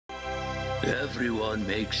Everyone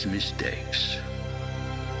makes mistakes.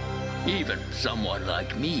 Even someone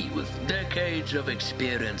like me with decades of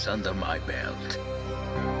experience under my belt.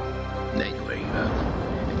 Anyway,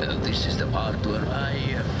 this is the part where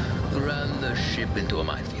I ran the ship into a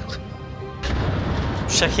minefield.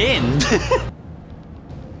 Shaheen!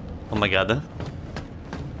 Oh my god.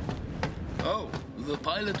 Oh, the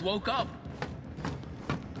pilot woke up.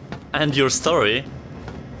 And your story?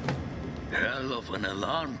 Hell of an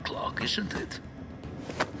alarm clock, isn't it?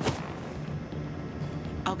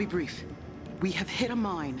 I'll be brief. We have hit a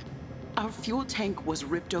mine. Our fuel tank was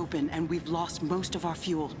ripped open and we've lost most of our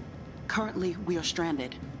fuel. Currently, we are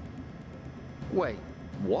stranded. Wait,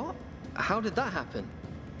 what? How did that happen?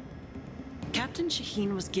 Captain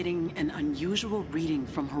Shaheen was getting an unusual reading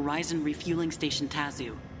from Horizon Refueling Station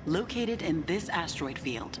Tazu, located in this asteroid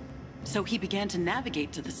field. So he began to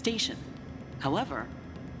navigate to the station. However,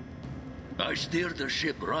 I steered the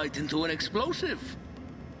ship right into an explosive.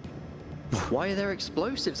 Why are there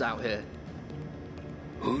explosives out here?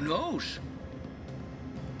 Who knows?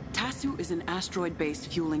 Tazu is an asteroid-based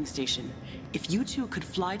fueling station. If you two could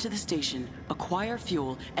fly to the station, acquire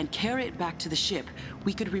fuel, and carry it back to the ship,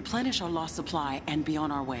 we could replenish our lost supply and be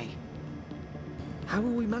on our way. How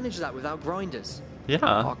will we manage that without grinders? Yeah.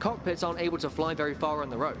 Our cockpits aren't able to fly very far on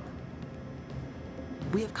their own.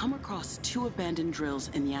 We have come across 2 abandoned drills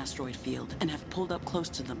in the asteroid field and have pulled up close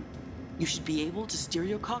to them. You should be able to steer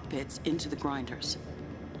your cockpits into the grinders.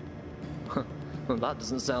 Well, that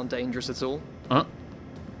doesn't sound dangerous at all. Huh?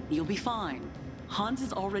 You'll be fine. Hans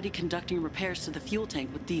is already conducting repairs to the fuel tank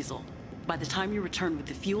with diesel. By the time you return with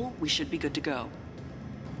the fuel, we should be good to go.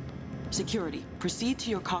 Security, proceed to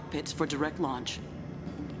your cockpits for direct launch.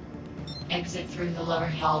 Exit through the lower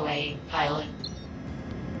hallway, pilot.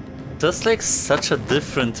 Just like such a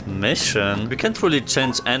different mission. We can't really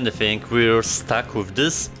change anything. We're stuck with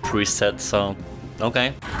this preset, so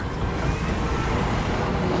okay.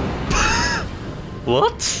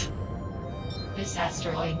 What? This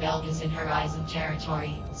asteroid belt is in Horizon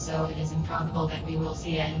territory, so it is improbable that we will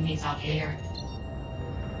see enemies out here.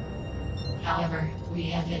 However, we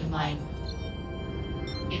have hit a mine.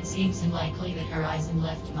 It seems unlikely that Horizon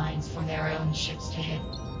left mines for their own ships to hit.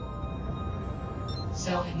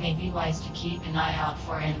 So it may be wise to keep an eye out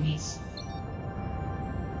for enemies.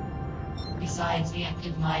 Besides the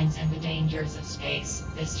active mines and the dangers of space,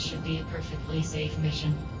 this should be a perfectly safe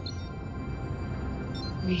mission.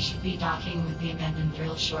 We should be docking with the abandoned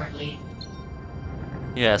drill shortly.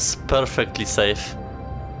 Yes, perfectly safe.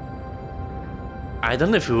 I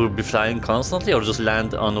don't know if we will be flying constantly or just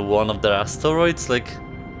land on one of the asteroids, like...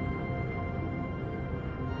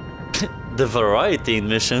 the variety in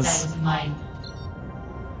missions. That is a mine.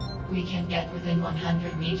 We can get within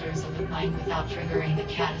 100 meters of the mine without triggering a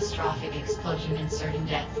catastrophic explosion and certain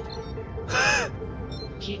death.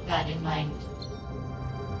 Keep that in mind.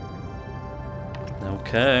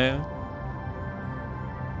 Okay.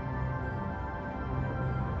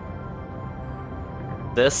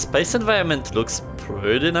 The space environment looks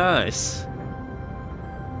pretty nice.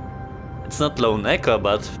 It's not Lone Echo,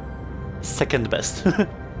 but second best.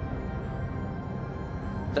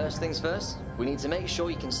 First things first, we need to make sure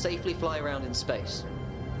you can safely fly around in space.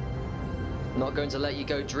 I'm not going to let you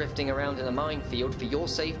go drifting around in a minefield for your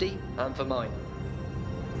safety and for mine.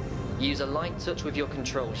 Use a light touch with your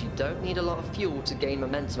controls. You don't need a lot of fuel to gain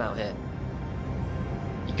momentum out here.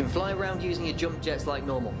 You can fly around using your jump jets like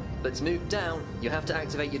normal, but to move down, you have to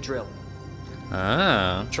activate your drill.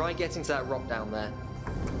 Ah. Try getting to that rock down there.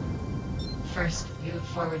 First, move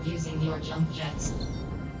forward using your jump jets.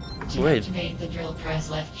 To Wait. activate the drill, press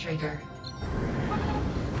left trigger.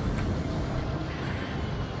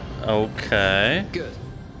 Okay. Good.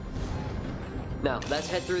 Now, let's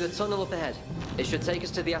head through the tunnel up ahead. It should take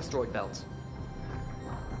us to the asteroid belt.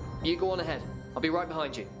 You go on ahead. I'll be right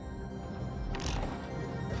behind you.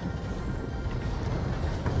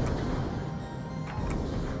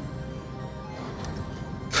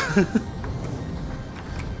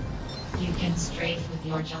 You can strafe with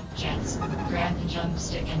your jump jets. Grab the jump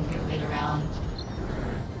stick and move it around.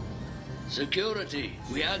 Security,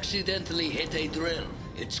 we accidentally hit a drill.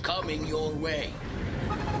 It's coming your way.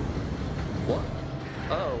 What?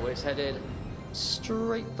 Oh, it's headed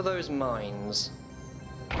straight for those mines.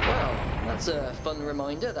 Well, that's a fun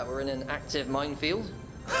reminder that we're in an active minefield.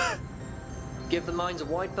 Give the mines a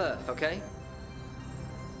wide berth, okay?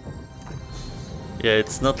 Yeah,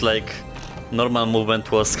 it's not like normal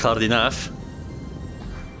movement was hard enough.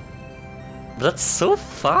 That's so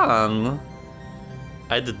fun!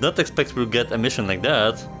 I did not expect we'll get a mission like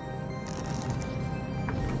that.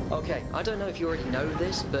 Okay, I don't know if you already know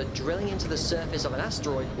this, but drilling into the surface of an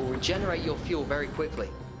asteroid will regenerate your fuel very quickly.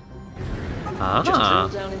 Ah. Just drill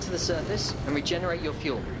down into the surface and regenerate your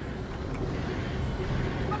fuel.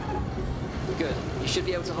 Good. You should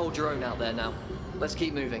be able to hold your own out there now. Let's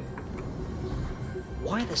keep moving.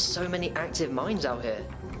 Why are there so many active mines out here?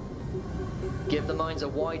 Give the mines a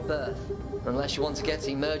wide berth, unless you want to get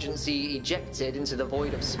emergency ejected into the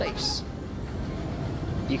void of space.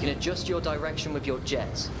 You can adjust your direction with your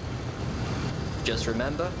jets. Just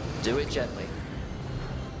remember, do it gently.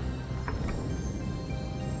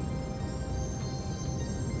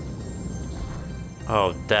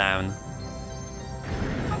 Oh, damn.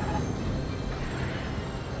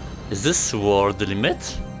 Is this war the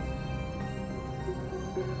limit?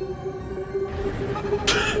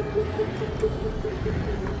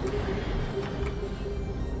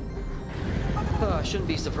 I shouldn't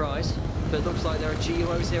be surprised, but it looks like there are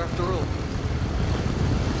GUOs here after all.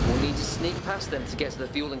 We'll need to sneak past them to get to the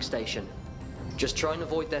fueling station. Just try and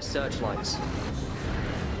avoid their searchlights.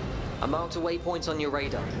 I marked a waypoint on your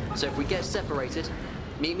radar, so if we get separated,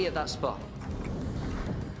 meet me at that spot.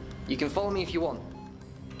 You can follow me if you want.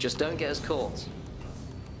 Just don't get us caught.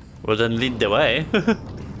 Well, then lead the way.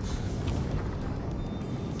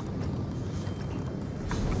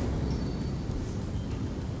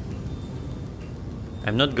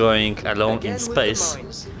 I'm not going alone Again in space. with the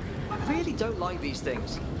mines. I really don't like these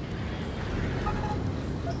things.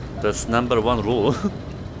 That's #1 rule.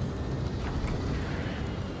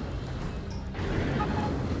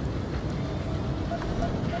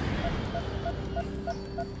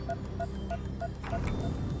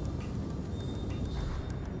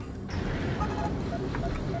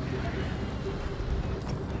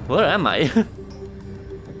 Where am I?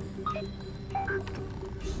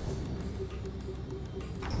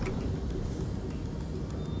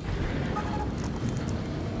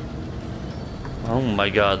 Oh my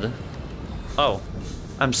god. Oh,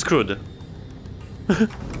 I'm screwed.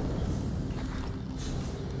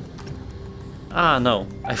 Ah no,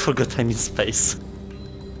 I forgot I'm in space.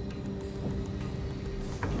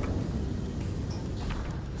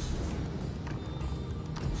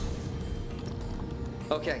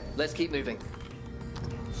 Okay, let's keep moving.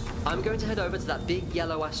 I'm going to head over to that big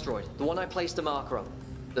yellow asteroid, the one I placed a marker on.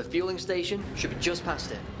 The fueling station should be just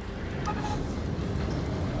past it.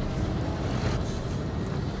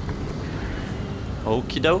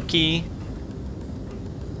 Okie dokie.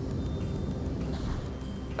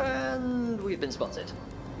 And we've been spotted.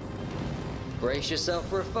 Brace yourself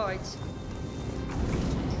for a fight.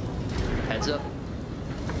 Heads up.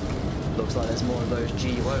 Looks like there's more of those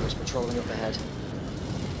GUOs patrolling up ahead.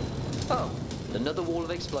 Oh, another wall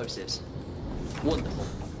of explosives. Wonderful.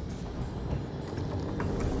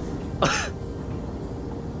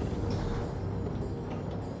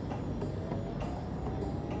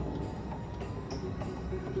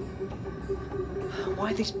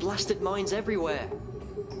 Why are these blasted mines everywhere?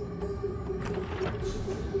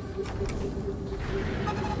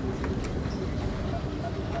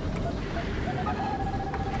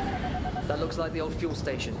 That looks like the old fuel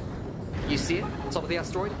station. You see it? Top of the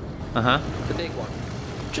asteroid? Uh-huh. The big one.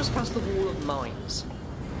 Just past the wall of mines.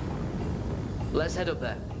 Let's head up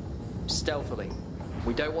there. Stealthily.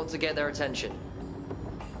 We don't want to get their attention.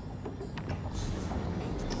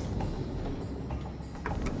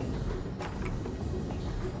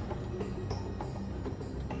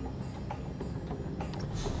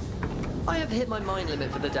 I have hit my mind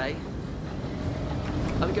limit for the day.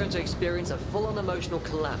 I'm going to experience a full-on emotional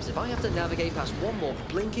collapse if I have to navigate past one more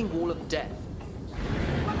blinking wall of death.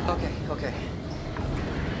 Okay.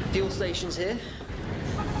 Fuel station's here.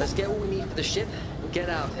 Let's get what we need for the ship and get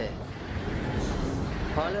out of here.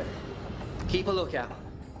 Pilot, keep a lookout.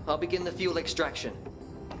 I'll begin the fuel extraction.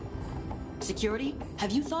 Security,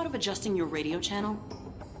 have you thought of adjusting your radio channel?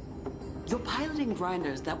 You're piloting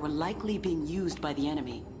grinders that were likely being used by the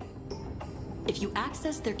enemy. If you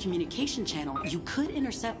access their communication channel, you could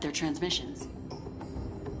intercept their transmissions.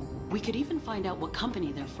 We could even find out what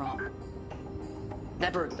company they're from.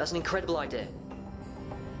 Never, that's an incredible idea.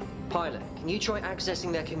 Pilot, can you try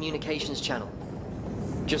accessing their communications channel?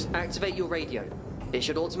 Just activate your radio. It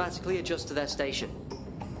should automatically adjust to their station.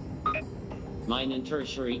 Mine and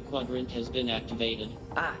tertiary quadrant has been activated.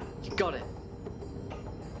 Ah, you got it.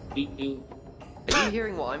 Beep boop. Are you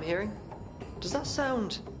hearing what I'm hearing? Does that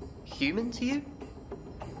sound human to you?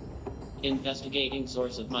 Investigating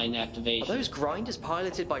source of mine Are activation. those grinders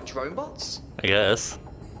piloted by drone bots? I guess.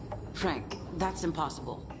 Frank, that's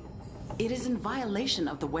impossible. It is in violation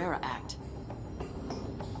of the WERA Act.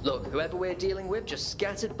 Look, whoever we're dealing with just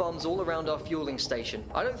scattered bombs all around our fueling station.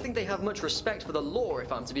 I don't think they have much respect for the law,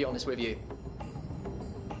 if I'm to be honest with you.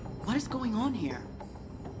 What is going on here?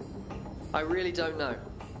 I really don't know.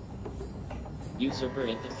 Usurper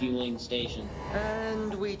at the fueling station.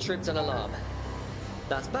 And we tripped an alarm.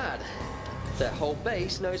 That's bad. Their whole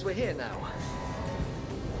base knows we're here now.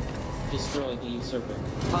 Destroy the usurper.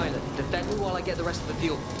 Pilot, defend me while I get the rest of the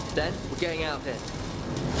fuel. Then, we're getting out of here.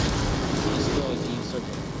 Destroy the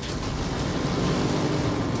usurper.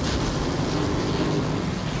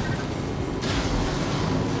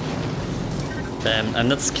 Damn, I'm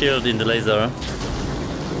not skilled in the laser.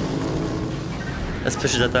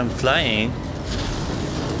 Especially that I'm flying.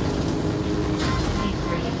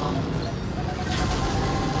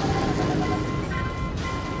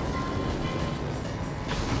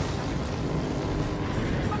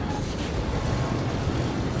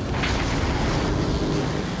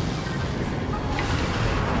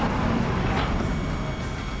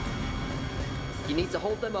 You need to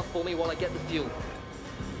hold them up for me while I get the fuel.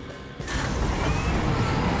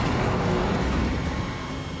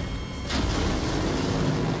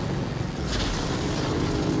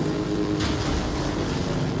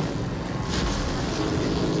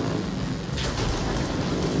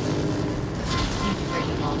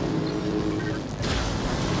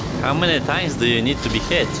 How many times do you need to be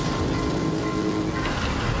hit?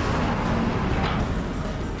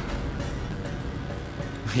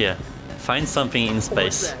 Yeah, find something in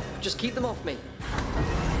space. Almost there. Just keep them off me.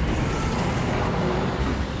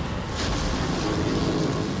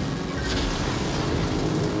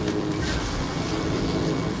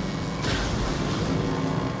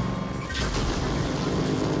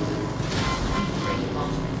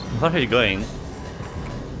 Where are you going?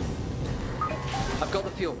 I've got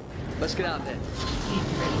the fuel. Let's get out of here.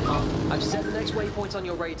 I've set the next waypoint on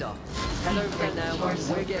your radar. Head over there now.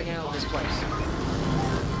 We're getting out of this place.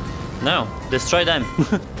 No, destroy them.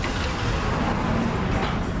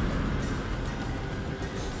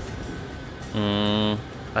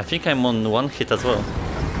 I think I'm on one hit as well.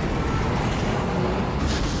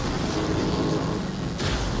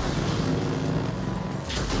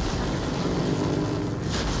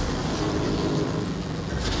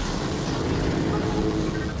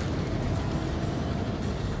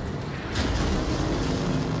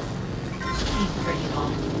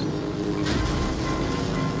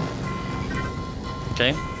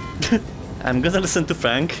 Okay. I'm gonna listen to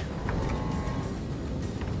Frank.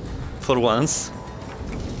 For once.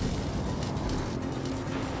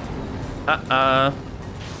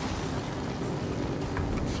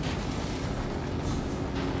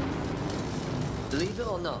 Believe it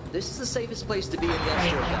or not, this is the safest place to be in the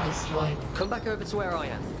asteroid belt. Come back over to where I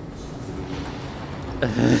am.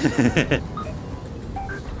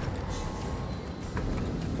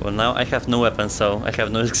 Well, now I have no weapon, so I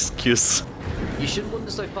have no excuse. You shouldn't wander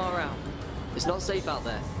so far out. It's not safe out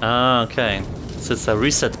there. Ah, okay. So it's a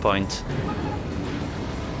reset point.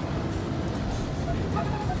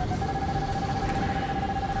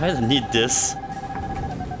 I don't need this.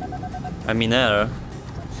 I'm in air.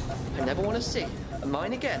 I never want to see a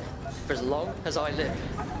mine again for as long as I live.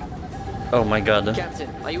 Oh my god. Captain,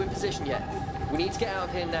 are you in position yet? We need to get out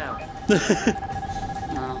of here now.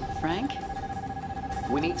 Frank?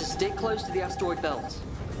 We need to stick close to the asteroid belt.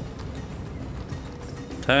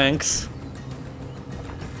 Thanks.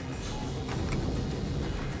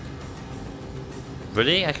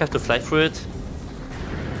 Really? I have to fly through it?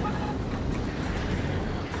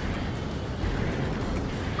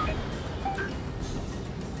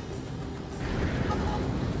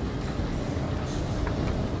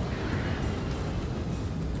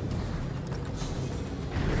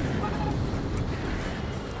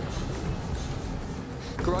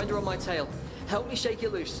 Grinder on my tail. Help me shake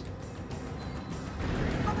it loose.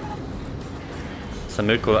 It's a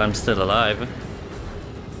miracle I'm still alive.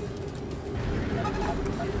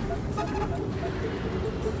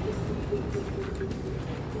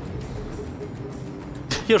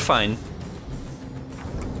 You're fine.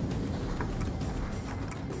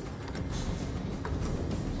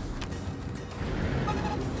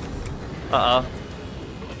 Uh-oh.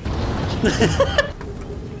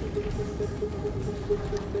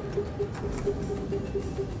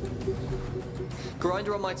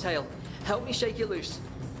 Grinder on my tail. Help me shake it loose.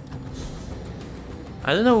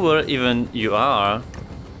 I don't know where even you are.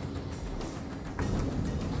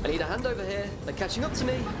 I need a hand over here. They're catching up to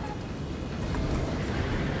me.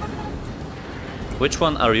 Which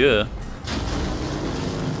one are you?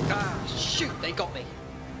 Ah, shoot, they got me.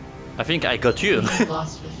 I think I got you.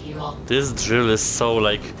 Lost with you all. This drill is so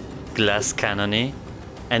like glass cannony.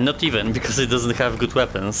 And not even, because it doesn't have good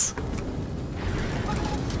weapons.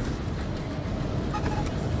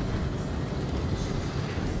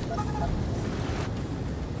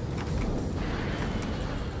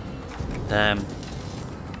 Damn.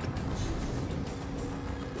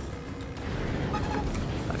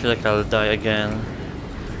 I feel like I'll die again.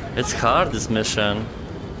 It's hard, this mission.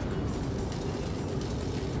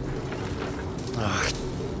 Ugh.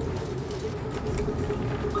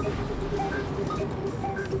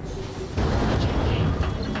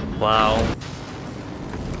 Wow.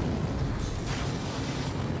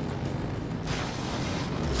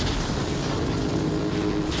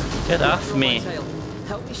 Get off me.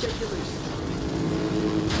 Help me shake you loose.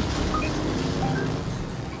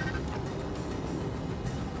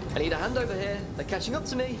 I need a hand over here. They're catching up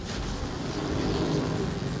to me.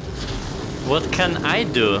 What can I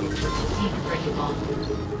do?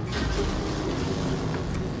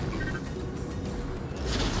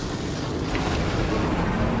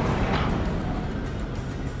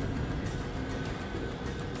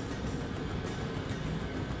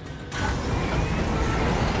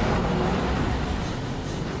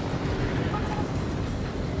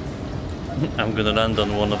 I'm gonna land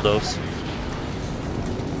on one of those.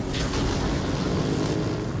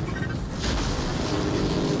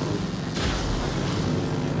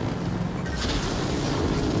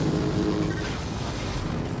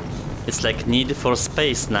 It's like Need for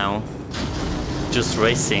Space now. Just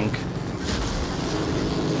racing.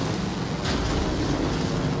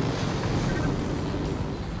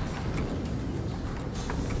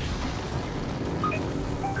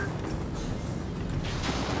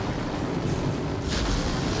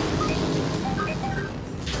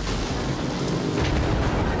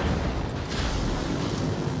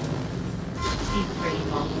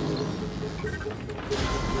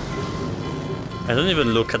 I don't even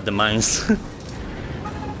look at the mines.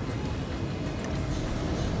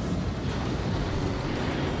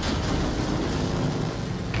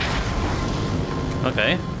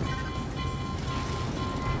 Okay.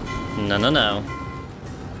 No, no, no.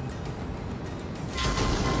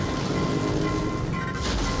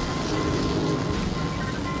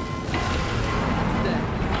 There,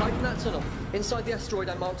 hide in that tunnel, inside the asteroid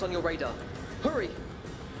I marked on your radar. Hurry!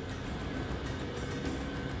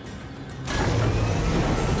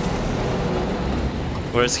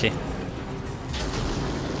 Where is he?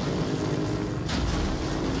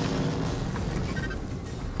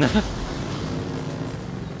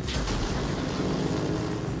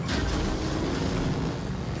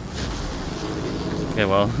 Okay,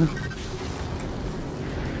 well.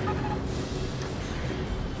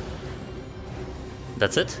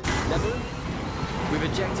 That's it? Never? We've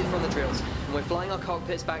ejected from the drills, and we're flying our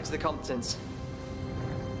cockpits back to the combatants.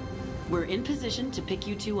 We're in position to pick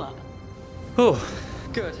you two up. Whew.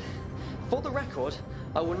 Good. For the record,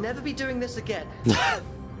 I will never be doing this again.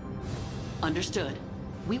 Understood.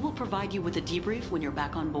 We will provide you with a debrief when you're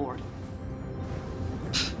back on board.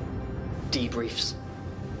 Debriefs.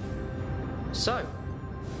 So,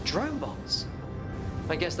 drone bots.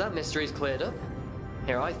 I guess that mystery's cleared up.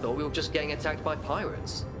 Here I thought we were just getting attacked by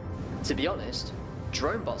pirates. To be honest,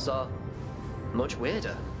 drone bots are much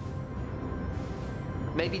weirder.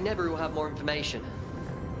 Maybe Nebu will have more information,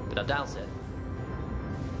 but I doubt it.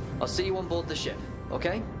 I'll see you on board the ship,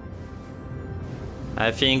 okay?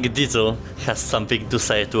 I think Diesel has something to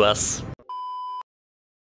say to us.